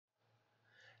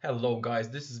Hello guys,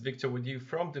 this is Victor with you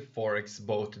from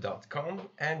theforexboat.com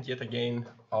and yet again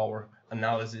our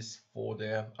analysis for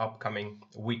the upcoming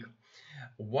week.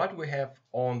 What we have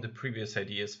on the previous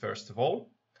ideas first of all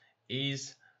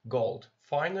is gold.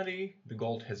 Finally the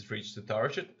gold has reached the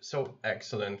target, so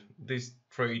excellent. This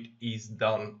trade is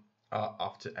done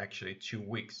after actually 2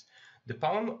 weeks. The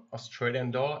pound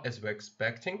Australian dollar, as we're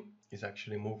expecting, is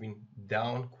actually moving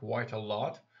down quite a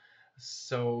lot.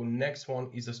 So next one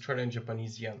is Australian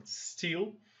Japanese yen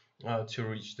still to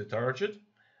reach the target,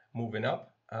 moving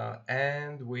up.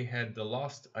 And we had the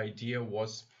last idea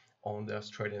was on the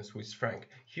Australian Swiss franc.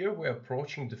 Here we're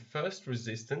approaching the first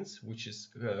resistance, which is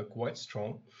quite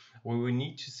strong. We will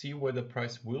need to see whether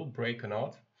price will break or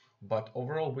not. But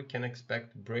overall, we can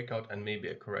expect breakout and maybe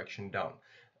a correction down.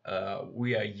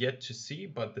 We are yet to see,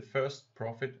 but the first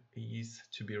profit is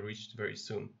to be reached very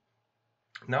soon.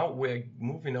 Now we're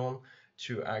moving on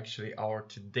to actually our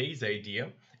today's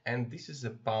idea, and this is a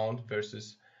pound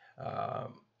versus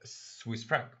Swiss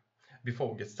franc.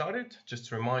 Before we get started, just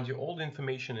to remind you, all the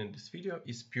information in this video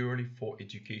is purely for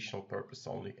educational purpose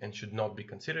only and should not be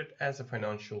considered as a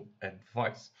financial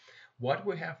advice. What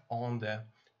we have on the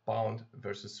pound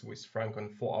versus Swiss franc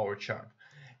on 4-hour chart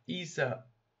is a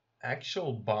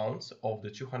actual bounce of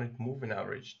the 200 moving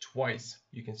average twice.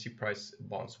 You can see price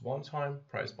bounce one time,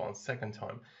 price bounce second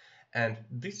time, and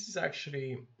this is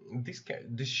actually this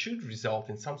should result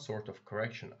in some sort of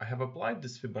correction. I have applied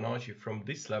this Fibonacci from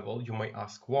this level. You may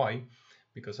ask why,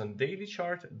 because on daily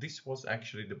chart this was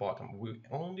actually the bottom. We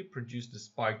only produced the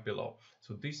spike below,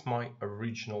 so this is my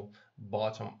original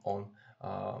bottom on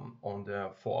the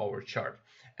 4-hour chart,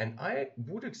 and I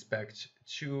would expect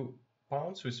to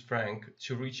pound Swiss franc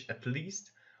to reach at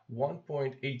least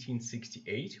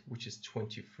 1.1868, which is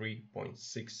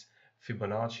 23.6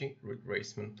 Fibonacci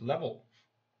retracement level.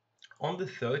 On the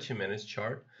 30 minutes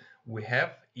chart, we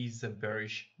have is a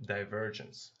bearish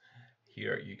divergence.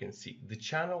 Here you can see the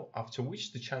channel, after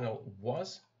which the channel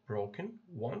was broken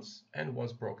once and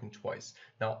was broken twice.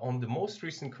 Now on the most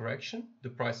recent correction, the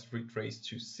price retraced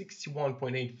to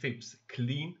 61.8 Fips,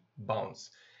 clean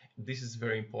bounce. This is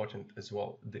very important as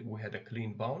well, that we had a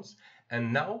clean bounce,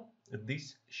 and now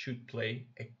this should play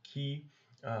a key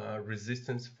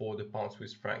resistance for the pound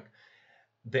Swiss franc.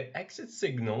 The exit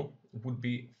signal would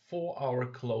be 4-hour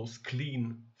close,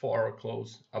 clean 4-hour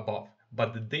close above,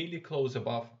 but the daily close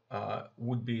above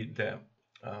would be the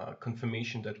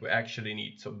confirmation that we actually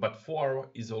need. So, but 4-hour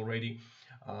is already,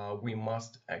 we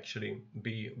must actually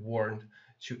be warned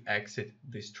to exit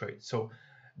this trade. So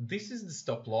this is the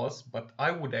stop loss, but I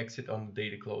would exit on the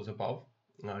daily close above,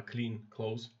 clean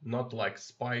close, not like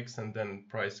spikes and then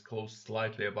price close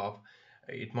slightly above.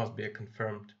 It must be a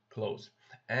confirmed close.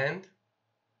 And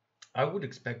I would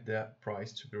expect the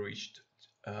price to be reached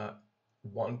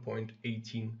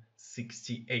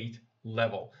 1.1868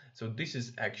 level. So this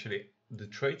is actually the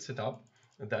trade setup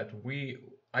that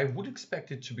I would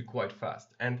expect it to be quite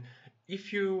fast. And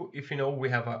if you know, we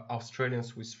have an Australian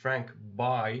Swiss franc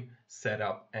buy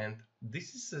setup, and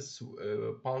this is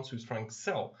a pound Swiss franc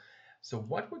sell. So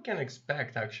what we can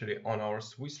expect actually on our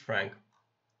Swiss franc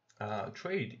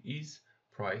trade is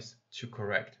price to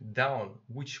correct down,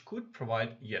 which could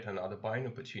provide yet another buying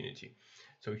opportunity.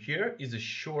 So here is a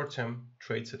short-term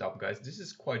trade setup, guys. This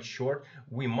is quite short.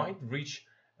 We might reach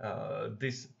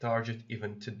this target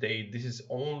even today. This is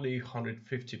only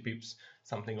 150 pips,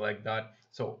 something like that.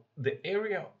 So the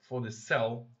area for the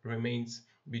sell remains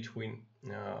between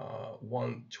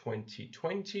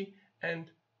 120.20 and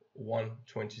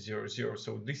 120.00.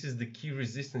 So this is the key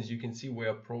resistance. You can see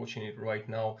we're approaching it right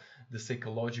now, the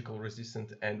psychological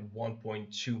resistance, and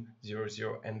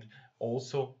 1.200, and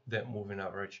also the moving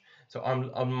average. So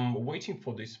I'm waiting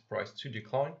for this price to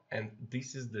decline, and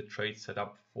this is the trade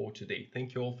setup for today.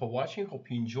 Thank you all for watching. Hope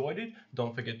you enjoyed it.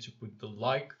 Don't forget to put the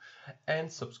like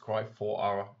and subscribe for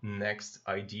our next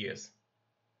ideas.